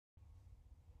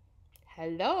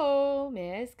Hello,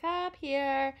 Miss Cobb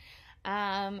here.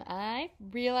 I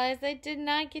realized I did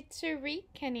not get to read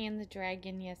Kenny and the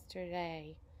Dragon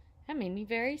yesterday. That made me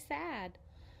very sad.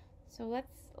 So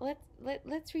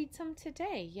let's read some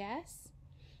today, yes?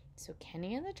 So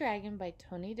Kenny and the Dragon by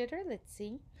Tony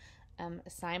Diterlizzi.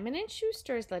 Simon and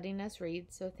Schuster is letting us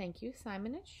read, so thank you,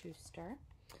 Simon and Schuster.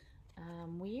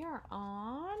 We are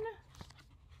on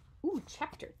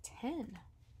chapter 10.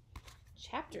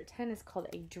 Chapter 10 is called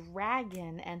A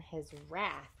Dragon and His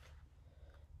Wrath.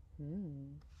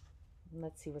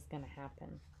 Let's see what's going to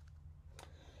happen.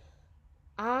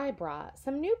 I brought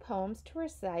some new poems to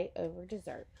recite over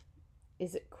dessert.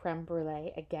 Is it creme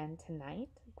brulee again tonight?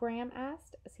 Graham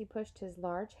asked as he pushed his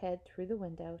large head through the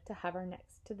window to hover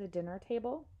next to the dinner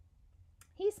table.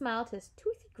 He smiled his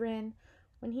toothy grin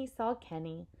when he saw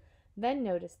Kenny, then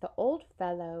noticed the old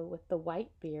fellow with the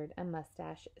white beard and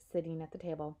mustache sitting at the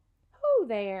table. "Ho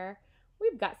there!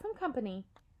 We've got some company.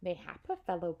 Mayhap a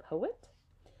fellow poet?"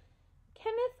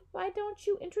 "Kenneth, why don't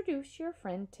you introduce your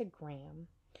friend to Graham?"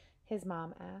 his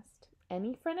mom asked.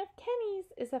 "Any friend of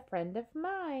Kenny's is a friend of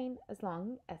mine, as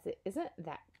long as it isn't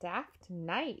that daft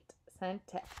knight sent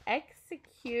to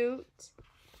execute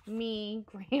me,"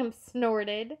 Graham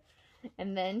snorted.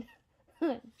 And then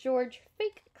George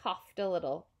fake coughed a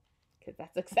little, because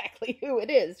that's exactly who it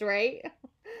is, right?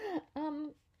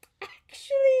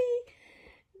 Actually,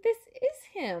 this is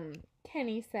him,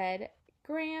 Kenny said.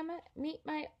 "Graham, meet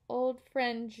my old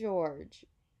friend George.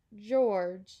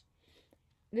 George,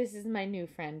 this is my new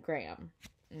friend Graham."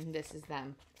 And this is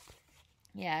them.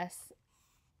 Yes,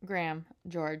 Graham,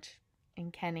 George,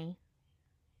 and Kenny.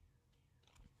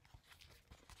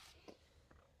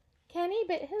 Kenny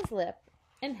bit his lip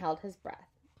and held his breath.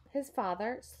 His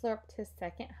father slurped his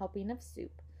second helping of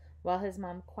soup, while his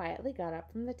mom quietly got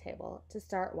up from the table to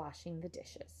start washing the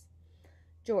dishes.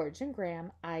 George and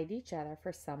Graham eyed each other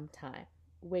for some time,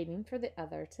 waiting for the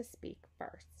other to speak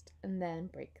first, and then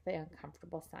break the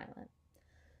uncomfortable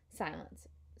silence.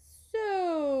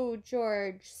 "So,"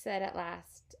 George said at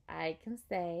last, "I can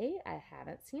say I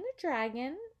haven't seen a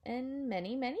dragon in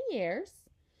many, many years.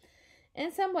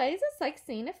 In some ways, it's like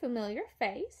seeing a familiar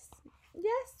face."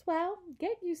 "Yes, well,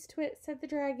 get used to it," said the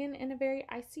dragon in a very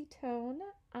icy tone.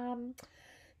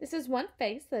 This is one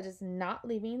face that is not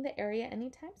leaving the area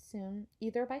anytime soon,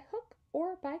 either by hook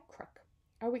or by crook.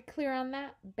 Are we clear on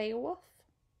that, Beowulf?"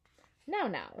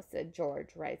 Now," said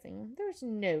George, rising. "There's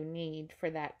no need for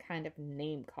that kind of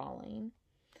name-calling."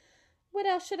 "What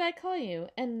else should I call you?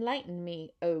 Enlighten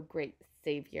me, O great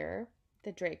savior,"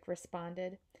 the drake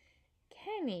responded.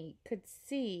 Kenny could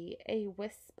see a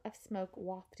wisp of smoke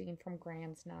wafting from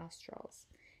Graham's nostrils.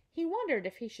 He wondered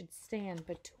if he should stand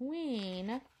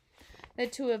between the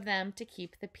two of them to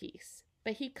keep the peace,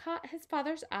 but he caught his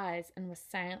father's eyes and was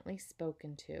silently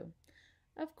spoken to.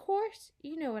 "Of course,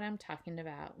 you know what I'm talking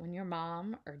about when your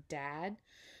mom or dad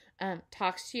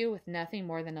talks to you with nothing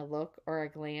more than a look or a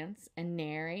glance and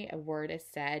nary a word is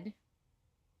said."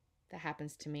 That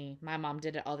happens to me. My mom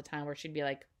did it all the time, where she'd be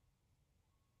like,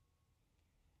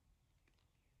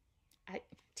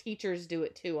 teachers do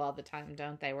it too all the time,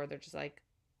 don't they? Where they're just like,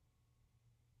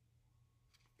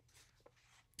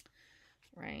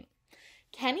 right.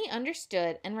 Kenny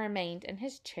understood and remained in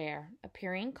his chair,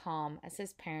 appearing calm as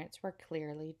his parents were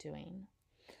clearly doing.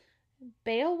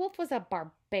 "Beowulf was a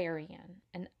barbarian,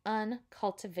 an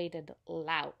uncultivated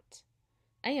lout.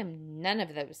 I am none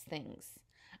of those things.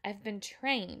 I've been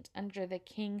trained under the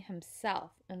king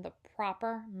himself in the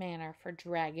proper manner for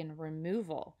dragon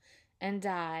removal, and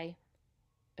I..."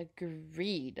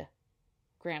 "Agreed,"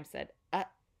 Graham said.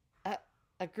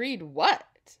 Agreed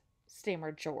what?"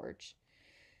 stammered George.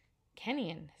 Kenny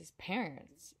and his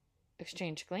parents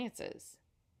exchanged glances.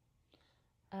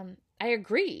 "I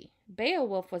agree.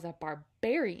 Beowulf was a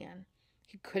barbarian.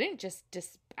 He couldn't just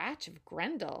dispatch of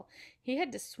Grendel. He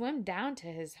had to swim down to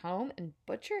his home and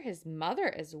butcher his mother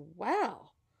as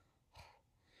well."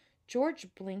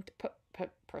 George blinked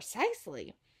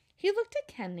precisely. He looked at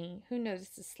Kenny, who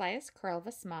noticed the slightest curl of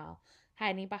a smile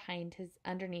hiding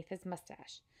underneath his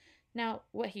mustache. Now,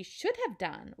 what he should have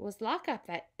done was lock up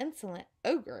that insolent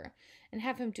ogre and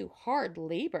have him do hard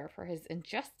labor for his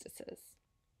injustices.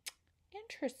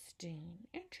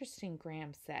 Interesting,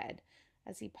 Graham said,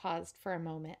 as he paused for a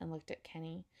moment and looked at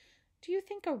Kenny. "Do you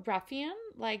think a ruffian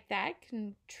like that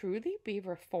can truly be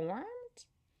reformed?"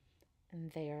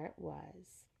 And there it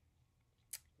was.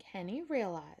 Kenny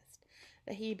realized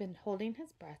that he had been holding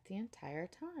his breath the entire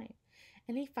time,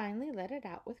 and he finally let it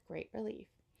out with great relief.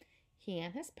 He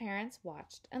and his parents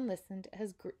watched and listened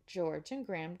as George and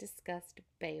Graham discussed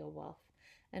Beowulf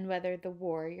and whether the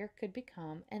warrior could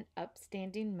become an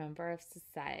upstanding member of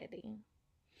society.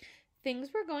 Things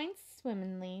were going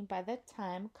swimmingly by the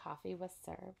time coffee was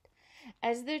served,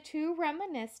 as the two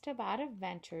reminisced about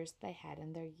adventures they had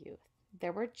in their youth.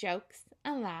 There were jokes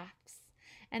and laughs,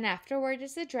 and afterward,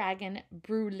 as the dragon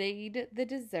bruleed the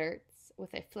desserts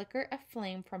with a flicker of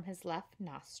flame from his left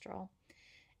nostril,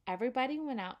 everybody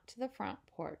went out to the front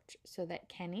porch so that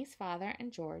Kenny's father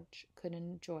and George could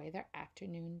enjoy their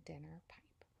afternoon dinner pipe.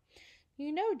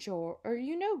 You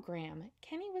know, Graham,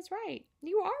 Kenny was right.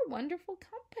 You are wonderful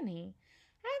company.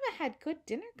 I haven't had good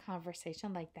dinner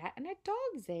conversation like that in a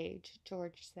dog's age,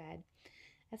 George said,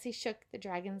 as he shook the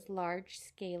dragon's large,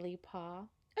 scaly paw.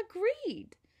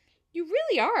 Agreed. You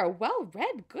really are a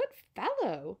well-read, good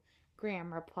fellow,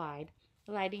 Graham replied,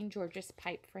 lighting George's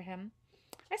pipe for him.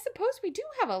 I suppose we do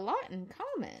have a lot in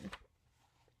common.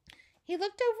 He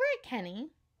looked over at Kenny.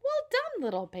 Well done,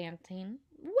 little Banting.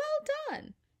 Well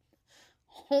done.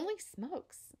 Holy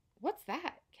smokes, what's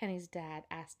that? Kenny's dad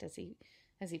asked as he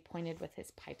pointed with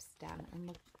his pipes down.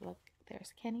 And look,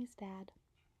 there's Kenny's dad.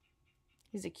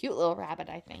 He's a cute little rabbit,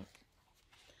 I think.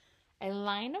 A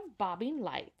line of bobbing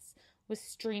lights was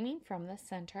streaming from the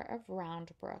center of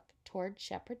Round Brook toward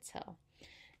Shepherd's Hill.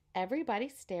 Everybody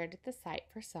stared at the sight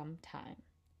for some time.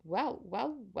 Well,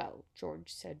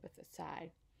 George said with a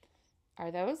sigh.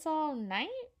 Are those all night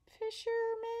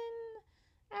fishermen?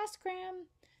 Asked Graham.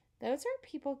 Those are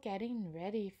people getting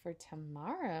ready for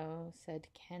tomorrow, said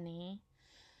Kenny.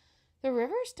 The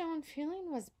Riverstone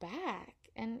feeling was back,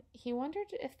 and he wondered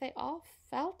if they all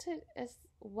felt it as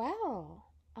well.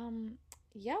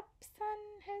 Yep, son,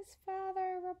 his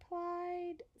father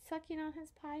replied, sucking on his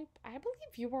pipe. I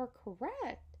believe you are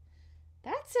correct.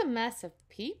 That's a mess of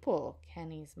people,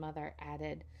 Kenny's mother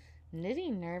added,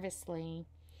 knitting nervously.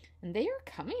 And they are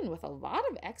coming with a lot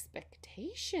of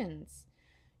expectations.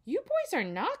 You boys are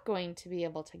not going to be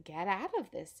able to get out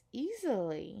of this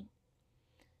easily.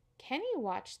 Kenny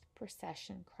watched the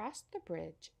procession cross the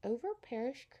bridge over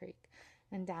Parish Creek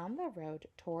and down the road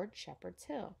toward Shepherd's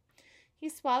Hill. He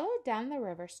swallowed down the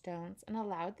river stones and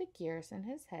allowed the gears in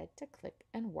his head to click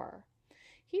and whir.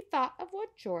 He thought of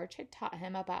what George had taught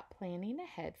him about planning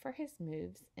ahead for his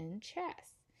moves in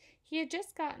chess. He had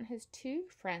just gotten his two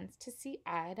friends to see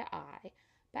eye to eye,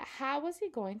 but how was he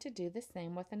going to do the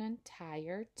same with an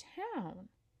entire town?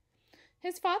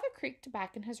 His father creaked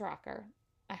back in his rocker.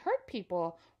 I heard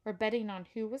people were betting on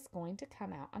who was going to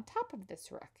come out on top of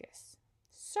this ruckus.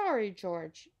 Sorry,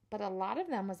 George, but a lot of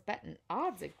them was betting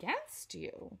odds against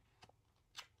you.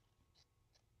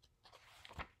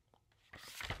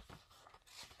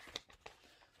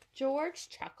 George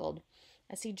chuckled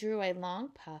as he drew a long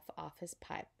puff off his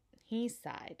pipe. He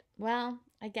sighed. Well,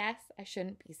 I guess I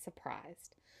shouldn't be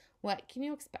surprised. What can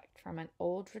you expect from an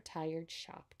old retired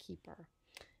shopkeeper?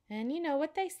 And you know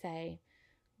what they say,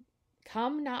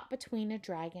 come not between a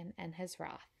dragon and his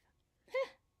wrath.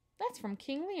 That's from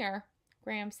King Lear,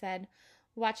 Graham said,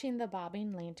 watching the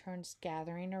bobbing lanterns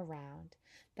gathering around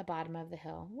the bottom of the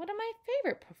hill. One of my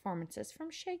favorite performances from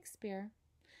Shakespeare.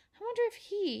 I wonder if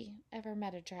he ever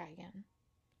met a dragon.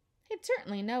 He'd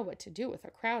certainly know what to do with a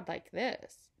crowd like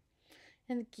this.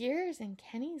 And the gears in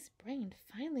Kenny's brain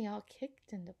finally all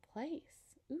kicked into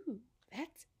place. Ooh,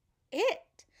 that's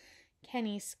it,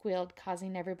 Kenny squealed,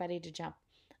 causing everybody to jump.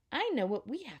 I know what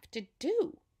we have to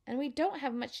do, and we don't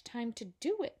have much time to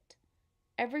do it.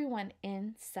 Everyone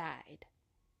inside.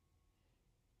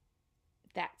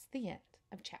 That's the end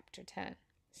of chapter 10.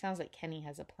 Sounds like Kenny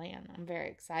has a plan. I'm very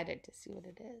excited to see what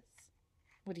it is.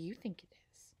 What do you think it is?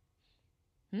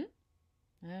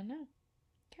 I don't know.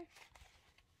 Okay.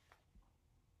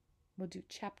 We'll do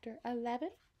chapter 11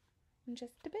 in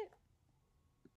just a bit.